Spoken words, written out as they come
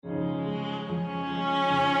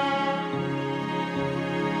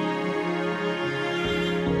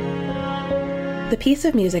The piece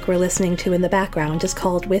of music we're listening to in the background is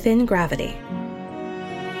called Within Gravity.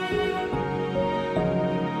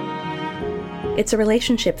 It's a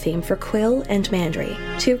relationship theme for Quill and Mandry,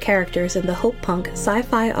 two characters in the hope punk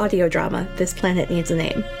sci-fi audio drama This Planet Needs a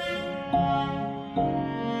Name.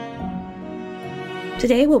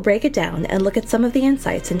 Today we'll break it down and look at some of the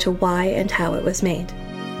insights into why and how it was made.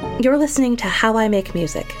 You're listening to How I Make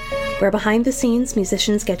Music, where behind the scenes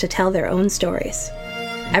musicians get to tell their own stories.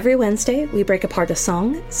 Every Wednesday, we break apart a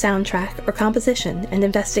song, soundtrack, or composition and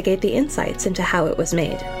investigate the insights into how it was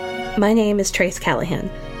made. My name is Trace Callahan.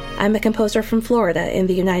 I'm a composer from Florida in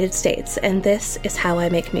the United States, and this is How I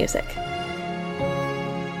Make Music.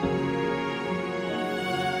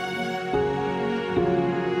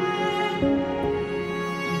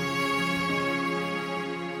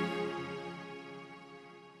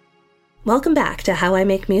 Welcome back to How I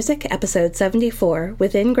Make Music, episode 74,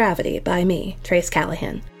 Within Gravity, by me, Trace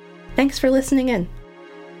Callahan. Thanks for listening in.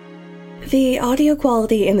 The audio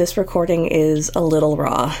quality in this recording is a little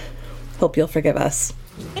raw. Hope you'll forgive us.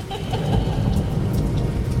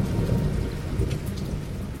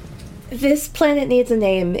 This Planet Needs a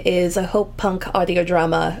Name is a hope punk audio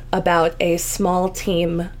drama about a small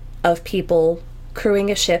team of people crewing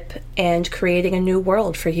a ship and creating a new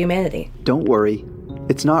world for humanity. Don't worry,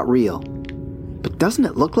 it's not real. But doesn't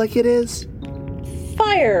it look like it is?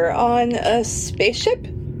 Fire on a spaceship?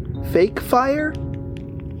 Fake fire?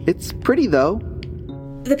 It's pretty, though.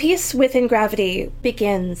 The piece Within Gravity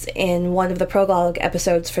begins in one of the prologue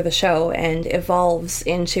episodes for the show and evolves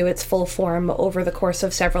into its full form over the course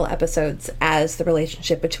of several episodes as the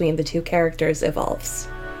relationship between the two characters evolves.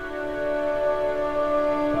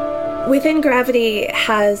 Within Gravity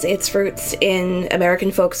has its roots in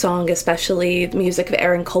American folk song, especially the music of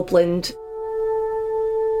Aaron Copland.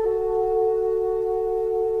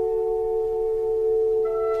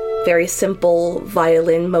 Very simple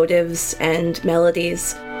violin motives and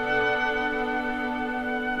melodies.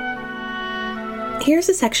 Here's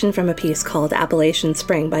a section from a piece called Appalachian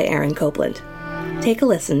Spring by Aaron Copland. Take a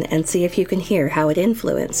listen and see if you can hear how it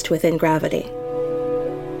influenced Within Gravity.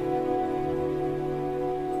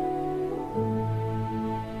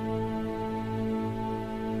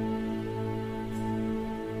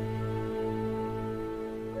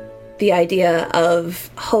 The idea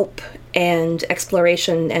of hope and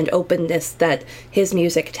exploration and openness that his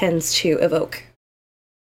music tends to evoke.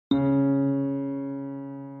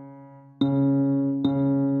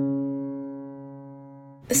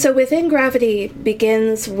 So Within Gravity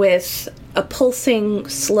begins with a pulsing,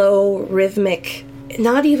 slow, rhythmic,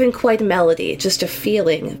 not even quite a melody, just a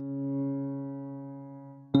feeling.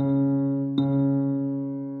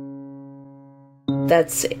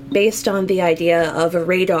 That's based on the idea of a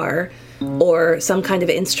radar or some kind of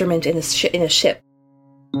instrument in a ship.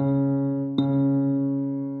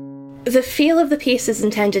 The feel of the piece is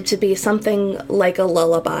intended to be something like a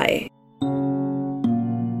lullaby.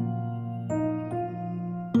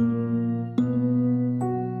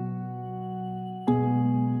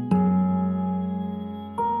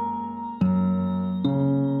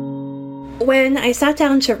 When I sat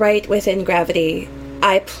down to write Within Gravity,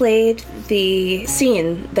 I played the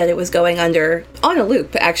scene that it was going under on a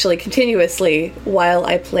loop, actually, continuously, while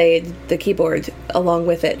I played the keyboard along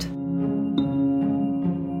with it.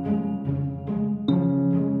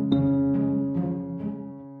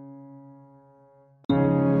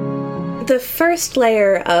 The first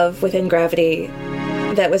layer of Within Gravity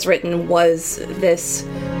that was written was this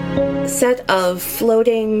set of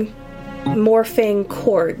floating, morphing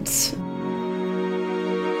chords.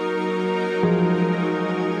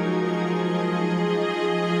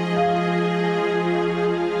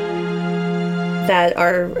 That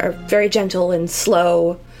are very gentle and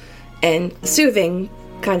slow and soothing,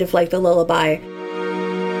 kind of like the lullaby.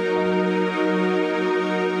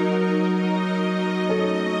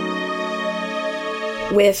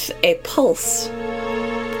 With a pulse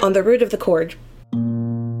on the root of the chord.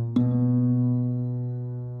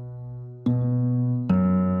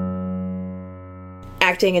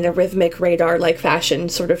 Acting in a rhythmic radar-like fashion,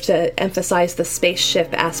 sort of to emphasize the spaceship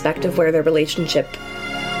aspect of where their relationship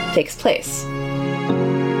takes place.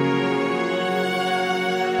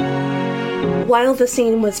 While the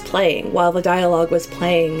scene was playing, while the dialogue was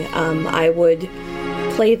playing, I would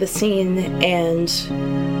play the scene and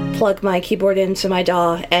plug my keyboard into my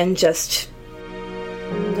DAW and just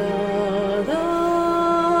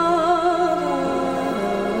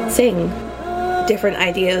sing different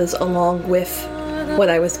ideas along with what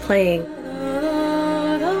I was playing.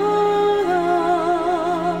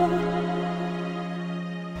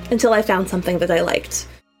 Until I found something that I liked.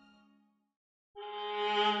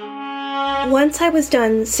 Once I was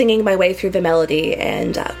done singing my way through the melody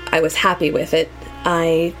and I was happy with it,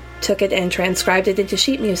 I took it and transcribed it into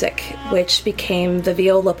sheet music, which became the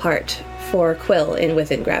viola part for Quill in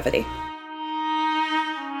Within Gravity.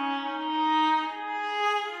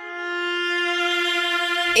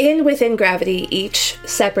 In Within Gravity, each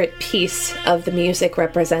separate piece of the music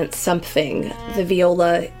represents something. The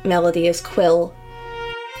viola melody is Quill.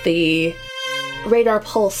 The radar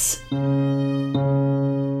pulse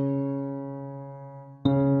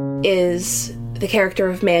is the character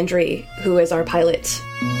of Mandry, who is our pilot.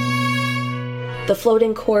 The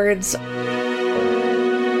floating chords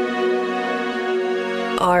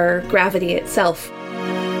are Gravity itself,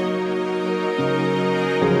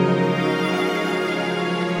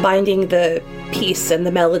 binding the piece and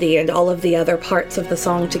the melody and all of the other parts of the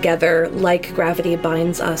song together like gravity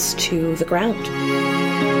binds us to the ground.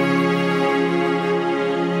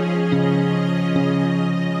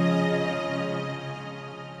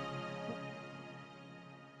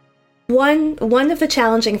 One of the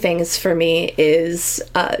challenging things for me is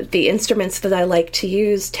the instruments that I like to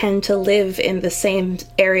use tend to live in the same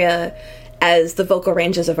area as the vocal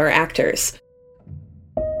ranges of our actors.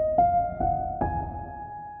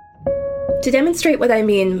 To demonstrate what I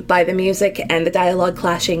mean by the music and the dialogue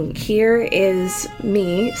clashing, here is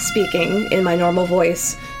me speaking in my normal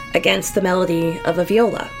voice against the melody of a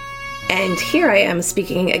viola. And here I am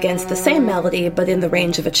speaking against the same melody but in the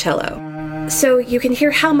range of a cello. So you can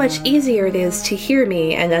hear how much easier it is to hear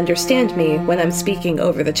me and understand me when I'm speaking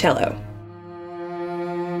over the cello.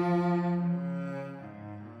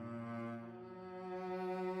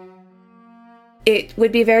 It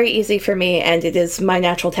would be very easy for me, and it is my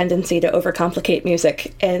natural tendency to overcomplicate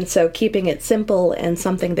music, and so keeping it simple and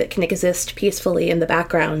something that can exist peacefully in the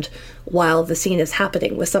background while the scene is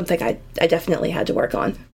happening was something I definitely had to work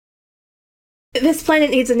on. This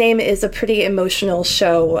Planet Needs a Name is a pretty emotional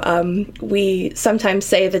show. We sometimes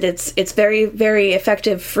say that it's very, very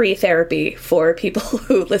effective free therapy for people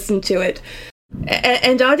who listen to it.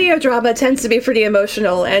 And audio drama tends to be pretty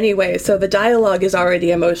emotional anyway, so the dialogue is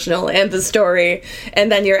already emotional, and the story, and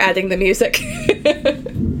then you're adding the music.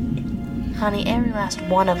 Honey, every last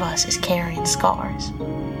one of us is carrying scars.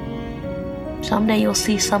 Someday you'll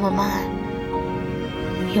see some of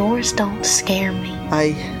mine. Yours don't scare me.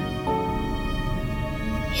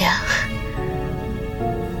 Yeah.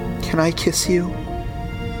 Can I kiss you?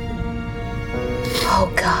 Oh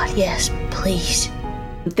God, yes, please.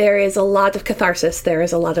 There is a lot of catharsis, there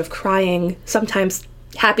is a lot of crying, sometimes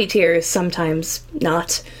happy tears, sometimes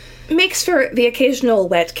not. Makes for the occasional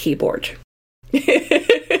wet keyboard.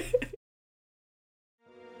 The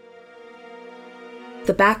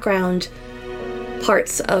background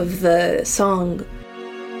parts of the song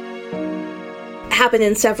happen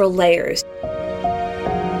in several layers.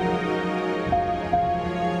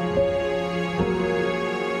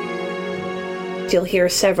 You'll hear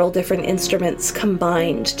several different instruments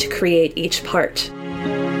combined to create each part.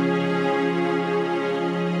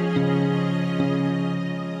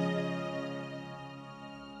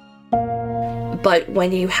 But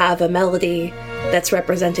when you have a melody that's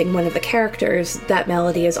representing one of the characters, that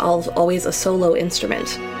melody is always a solo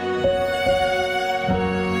instrument.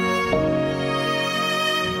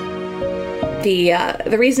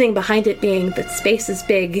 The reasoning behind it being that space is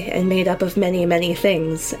big and made up of many, many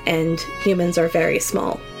things, and humans are very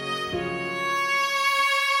small.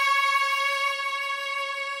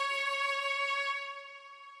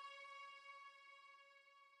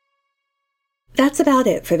 That's about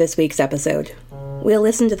it for this week's episode. We'll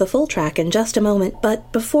listen to the full track in just a moment,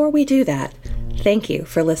 but before we do that, thank you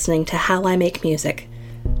for listening to How I Make Music.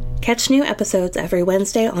 Catch new episodes every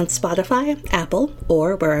Wednesday on Spotify, Apple,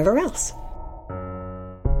 or wherever else.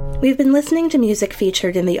 We've been listening to music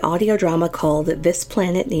featured in the audio drama called This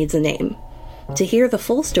Planet Needs a Name. To hear the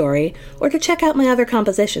full story, or to check out my other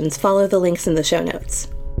compositions, follow the links in the show notes.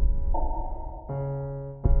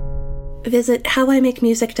 Visit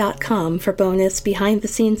howimakemusic.com for bonus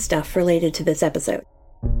behind-the-scenes stuff related to this episode.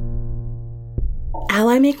 How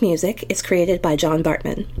I Make Music is created by John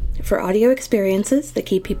Bartman. For audio experiences that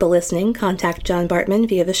keep people listening, contact John Bartman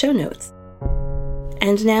via the show notes.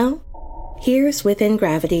 And now, here's Within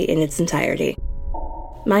Gravity in its entirety.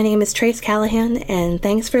 My name is Trace Callahan, and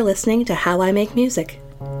thanks for listening to How I Make Music.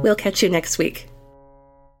 We'll catch you next week.